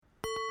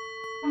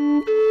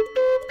You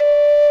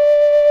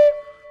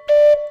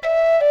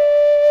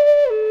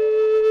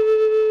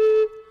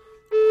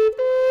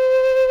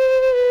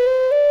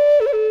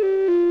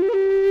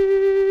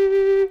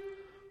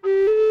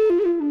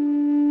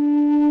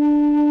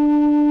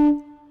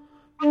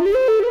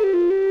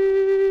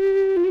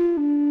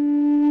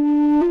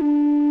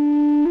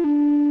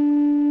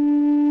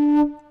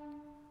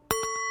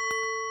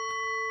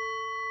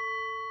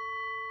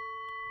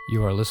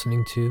are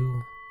listening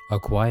to A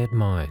Quiet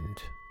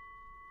Mind.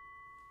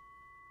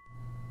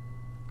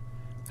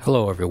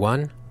 Hello,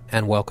 everyone,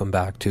 and welcome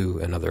back to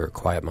another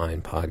Quiet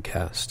Mind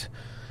podcast.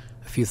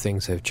 A few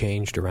things have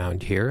changed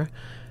around here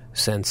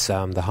since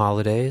the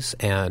holidays,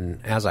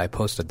 and as I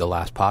posted the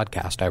last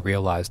podcast, I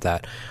realized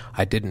that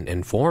I didn't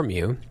inform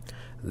you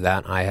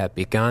that I had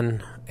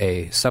begun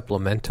a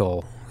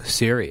supplemental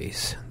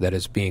series that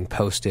is being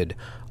posted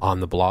on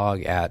the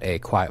blog at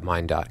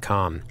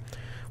aquietmind.com,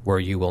 where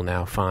you will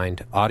now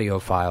find audio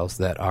files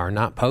that are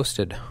not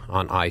posted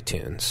on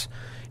iTunes.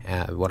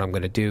 What I'm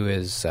going to do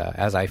is,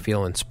 as I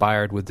feel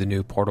inspired with the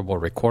new portable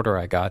recorder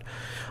I got,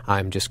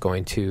 I'm just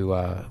going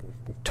to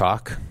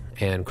talk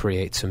and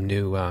create some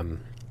new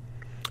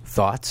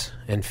thoughts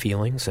and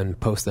feelings and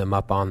post them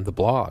up on the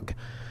blog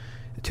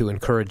to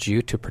encourage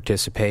you to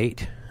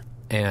participate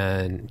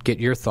and get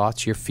your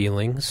thoughts, your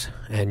feelings,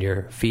 and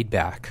your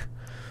feedback.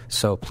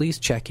 So please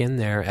check in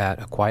there at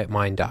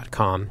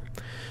aquietmind.com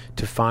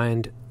to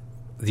find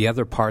the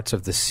other parts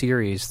of the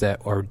series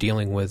that are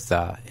dealing with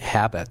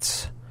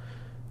habits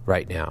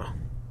right now.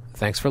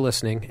 Thanks for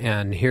listening,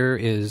 and here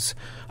is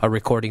a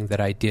recording that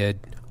I did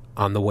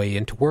on the way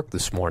into work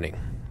this morning.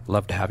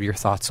 Love to have your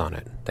thoughts on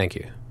it. Thank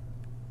you.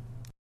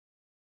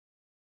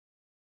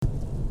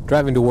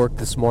 Driving to work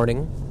this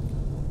morning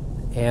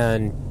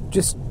and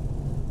just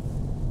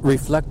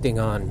reflecting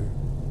on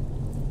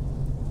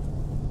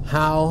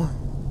how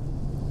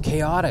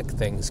chaotic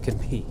things can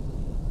be.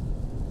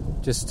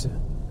 Just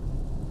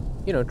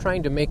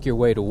trying to make your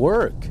way to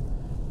work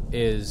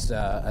is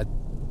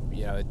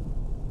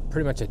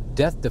pretty much a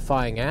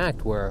death-defying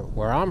act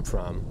where I'm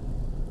from.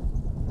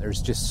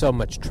 There's just so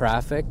much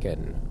traffic,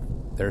 and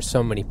there's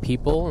so many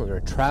people, and they're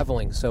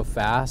traveling so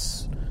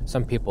fast.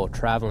 Some people are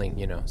traveling,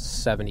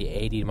 70,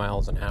 80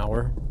 miles an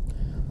hour.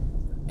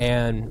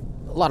 And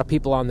a lot of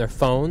people on their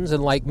phones,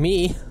 and like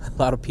me, a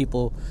lot of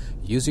people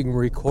using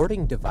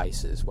recording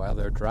devices while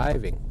they're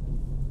driving.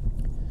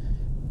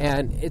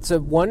 And it's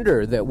a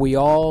wonder that we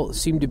all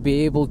seem to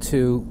be able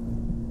to,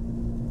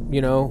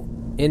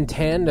 in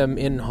tandem,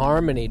 in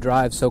harmony,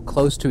 drive so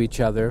close to each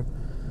other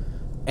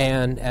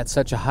and at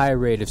such a high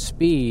rate of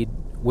speed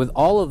with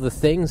all of the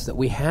things that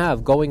we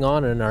have going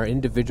on in our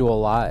individual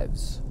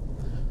lives.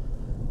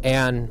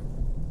 And,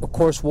 of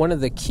course, one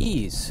of the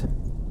keys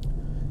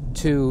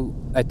to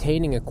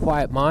attaining a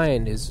quiet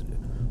mind is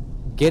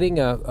getting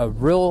a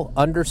real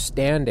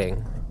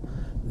understanding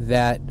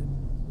that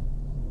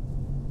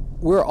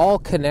we're all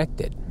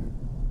connected.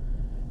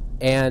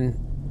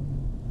 And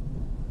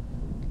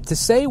to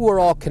say we're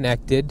all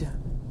connected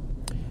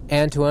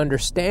and to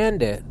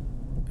understand it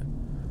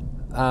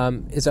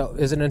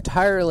is an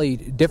entirely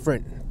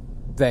different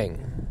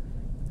thing.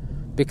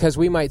 Because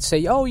we might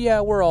say, oh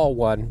yeah, we're all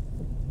one.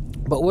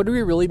 But what do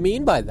we really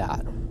mean by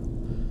that?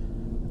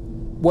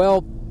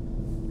 Well,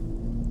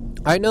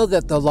 I know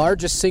that the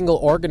largest single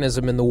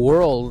organism in the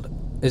world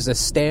is a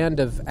stand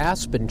of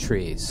aspen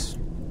trees.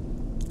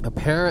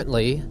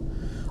 Apparently,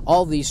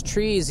 all these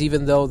trees,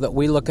 even though that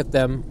we look at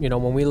them,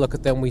 when we look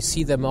at them, we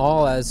see them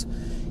all as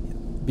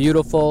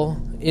beautiful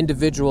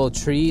individual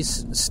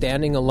trees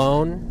standing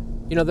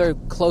alone. They're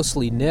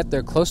closely knit,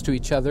 they're close to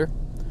each other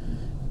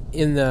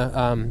in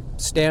the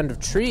stand of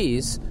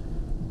trees,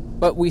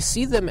 but we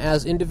see them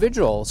as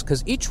individuals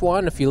because each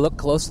one, if you look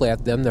closely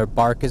at them, their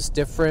bark is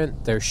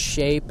different, their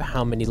shape,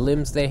 how many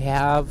limbs they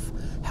have,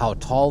 how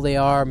tall they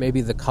are,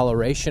 maybe the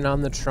coloration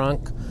on the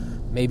trunk,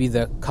 maybe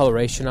the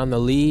coloration on the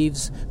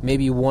leaves.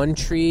 Maybe one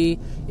tree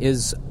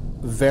is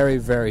very,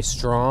 very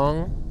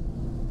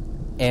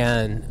strong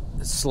and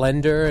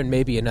slender, and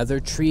maybe another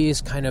tree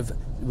is kind of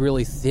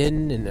really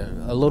thin and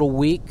a little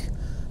weak.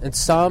 And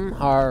some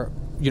are,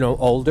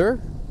 older,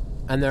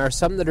 and there are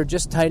some that are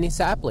just tiny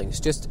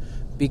saplings, just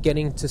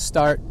beginning to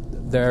start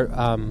their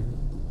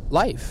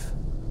life.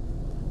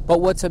 But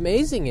what's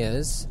amazing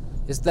is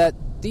that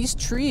these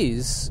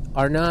trees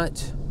are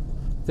not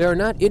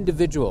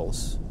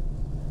individuals.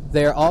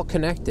 They are all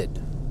connected.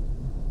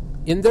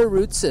 In their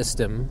root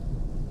system,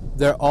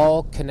 they're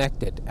all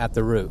connected at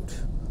the root.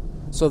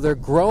 So they're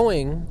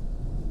growing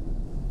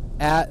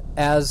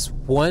as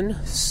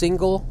one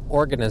single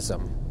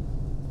organism,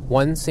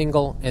 one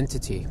single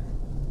entity.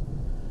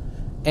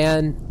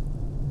 And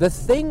the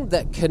thing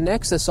that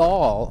connects us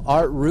all,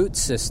 our root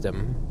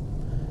system,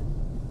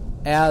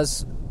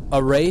 as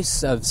a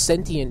race of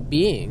sentient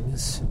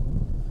beings,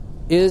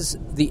 is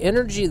the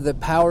energy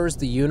that powers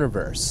the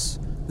universe.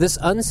 This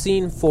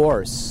unseen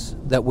force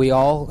that we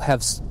all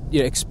have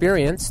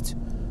experienced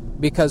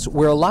because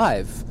we're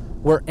alive,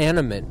 we're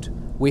animate,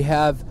 we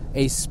have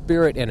a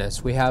spirit in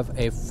us, we have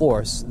a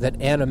force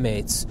that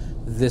animates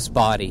this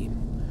body.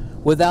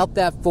 Without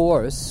that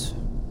force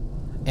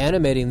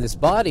animating this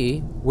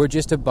body, we're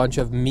just a bunch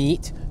of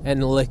meat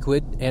and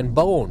liquid and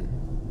bone.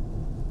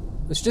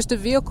 It's just a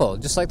vehicle,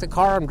 just like the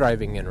car I'm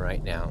driving in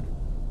right now.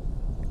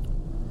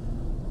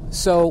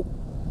 So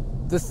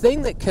the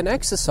thing that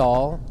connects us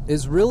all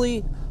is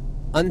really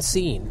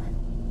unseen.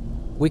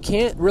 We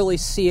can't really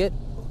see it.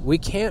 We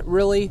can't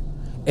really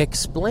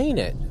explain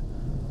it.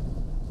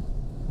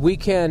 We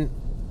can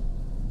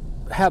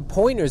have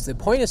pointers that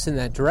point us in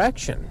that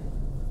direction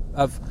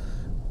of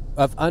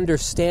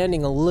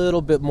understanding a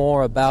little bit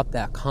more about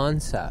that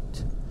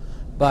concept.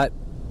 But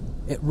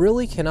it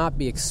really cannot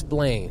be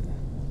explained.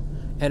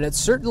 And it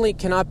certainly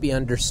cannot be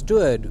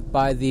understood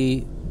by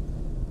the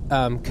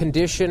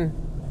conditioned,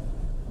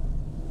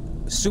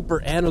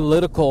 super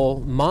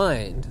analytical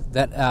mind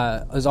that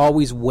is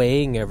always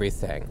weighing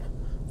everything.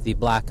 The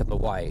black and the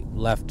white,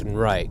 left and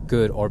right,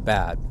 good or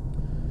bad.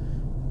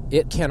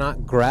 It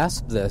cannot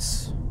grasp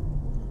this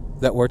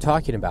that we're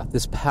talking about,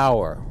 this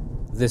power,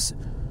 this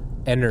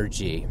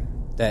energy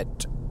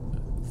that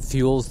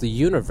fuels the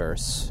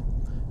universe,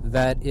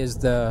 that is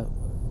the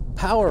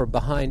power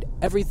behind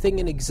everything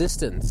in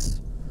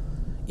existence.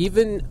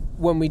 Even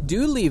when we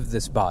do leave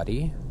this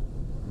body,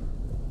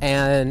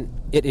 and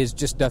it is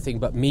just nothing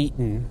but meat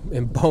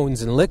and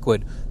bones and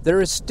liquid,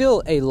 there is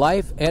still a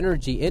life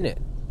energy in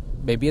it.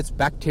 Maybe it's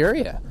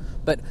bacteria.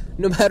 But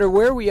no matter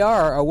where we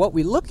are or what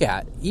we look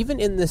at, even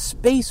in the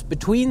space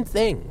between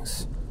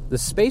things, the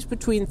space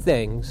between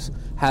things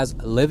has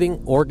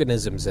living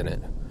organisms in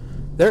it.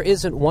 There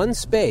isn't one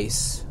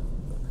space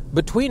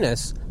between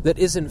us that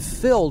isn't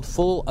filled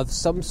full of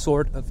some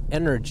sort of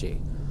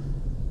energy.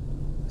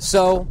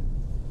 So,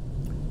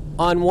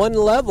 on one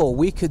level,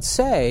 we could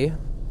say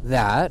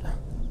that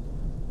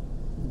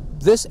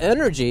this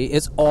energy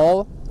is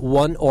all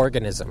one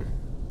organism.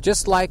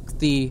 Just like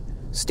the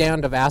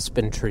stand of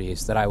aspen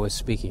trees that I was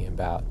speaking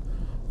about.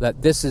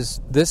 That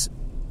this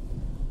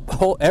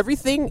whole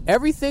everything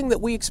that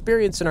we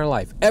experience in our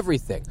life,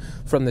 everything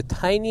from the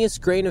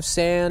tiniest grain of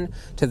sand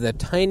to the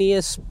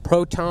tiniest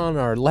proton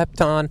or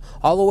lepton,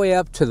 all the way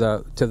up to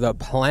the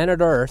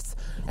planet Earth,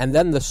 and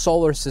then the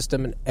solar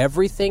system, and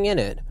everything in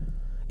it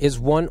is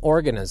one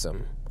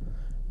organism.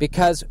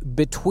 Because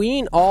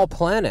between all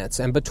planets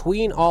and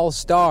between all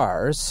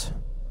stars,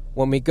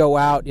 when we go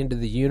out into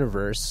the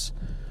universe,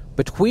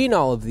 between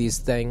all of these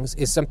things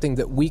is something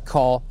that we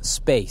call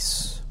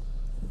space.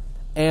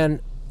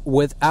 And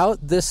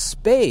without this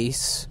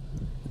space,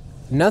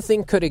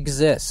 nothing could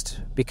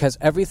exist, because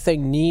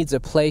everything needs a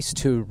place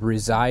to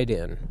reside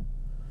in.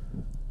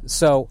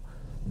 So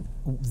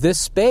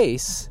this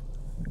space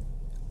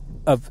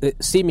of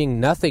seeming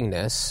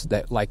nothingness,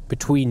 that like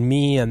between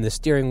me and the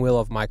steering wheel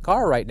of my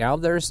car right now,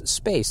 there's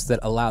space that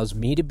allows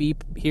me to be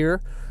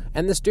here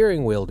and the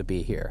steering wheel to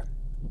be here.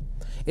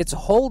 It's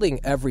holding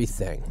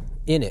everything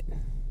in it.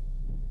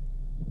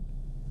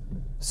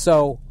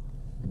 So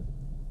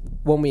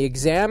when we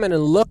examine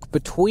and look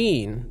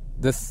between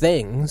the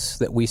things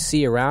that we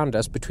see around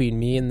us, between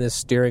me and this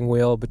steering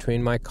wheel,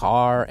 between my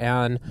car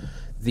and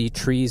the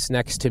trees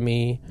next to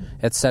me,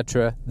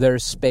 etc.,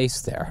 there's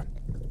space there.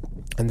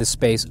 And the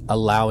space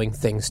allowing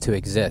things to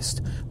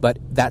exist. But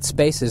that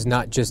space is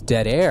not just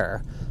dead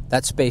air.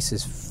 That space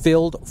is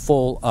filled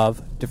full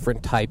of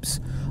different types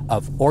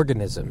of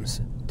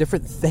organisms.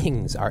 Different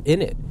things are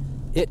in it.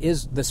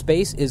 The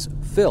space is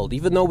filled.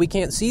 Even though we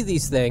can't see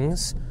these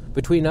things,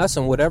 between us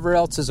and whatever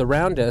else is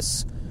around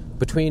us,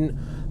 between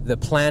the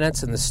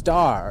planets and the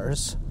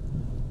stars,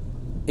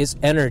 is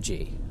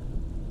energy.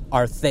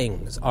 Our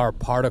things, our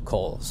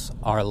particles,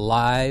 our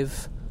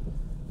live,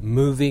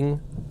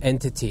 moving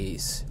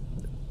entities.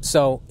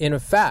 So, in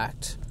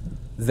effect,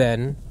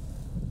 then,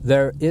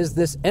 there is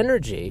this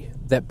energy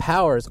that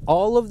powers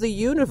all of the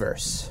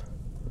universe.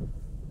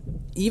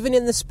 Even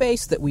in the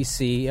space that we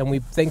see, and we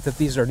think that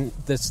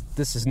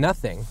this is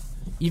nothing,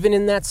 even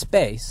in that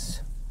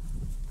space,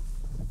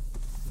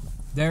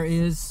 there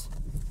is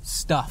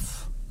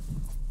stuff.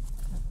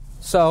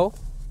 So,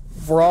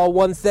 we're all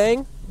one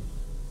thing,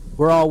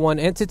 we're all one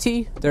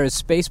entity, there is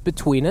space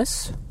between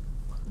us,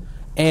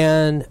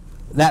 and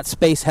that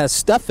space has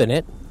stuff in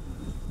it,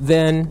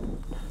 then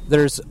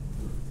there's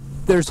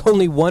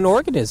only one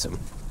organism.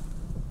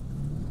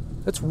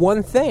 That's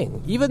one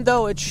thing. Even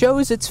though it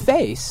shows its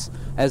face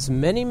as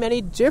many,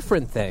 many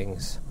different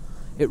things,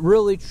 it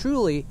really,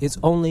 truly is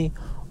only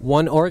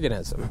one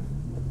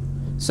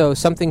organism. So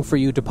something for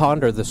you to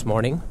ponder this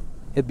morning.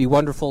 It'd be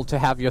wonderful to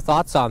have your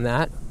thoughts on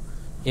that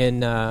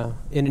in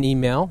an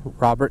email,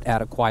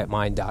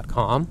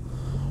 robert@aquietmind.com,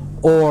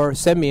 or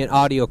send me an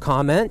audio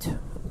comment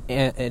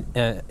in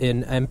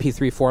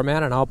MP3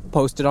 format, and I'll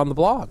post it on the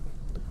blog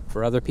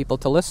for other people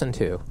to listen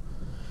to.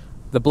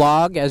 The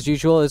blog, as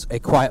usual, is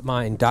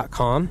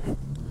aquietmind.com.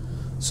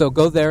 So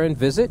go there and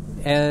visit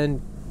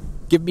and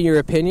give me your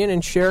opinion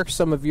and share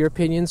some of your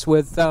opinions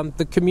with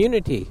the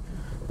community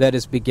that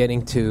is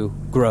beginning to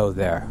grow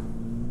there.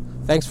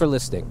 Thanks for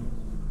listening.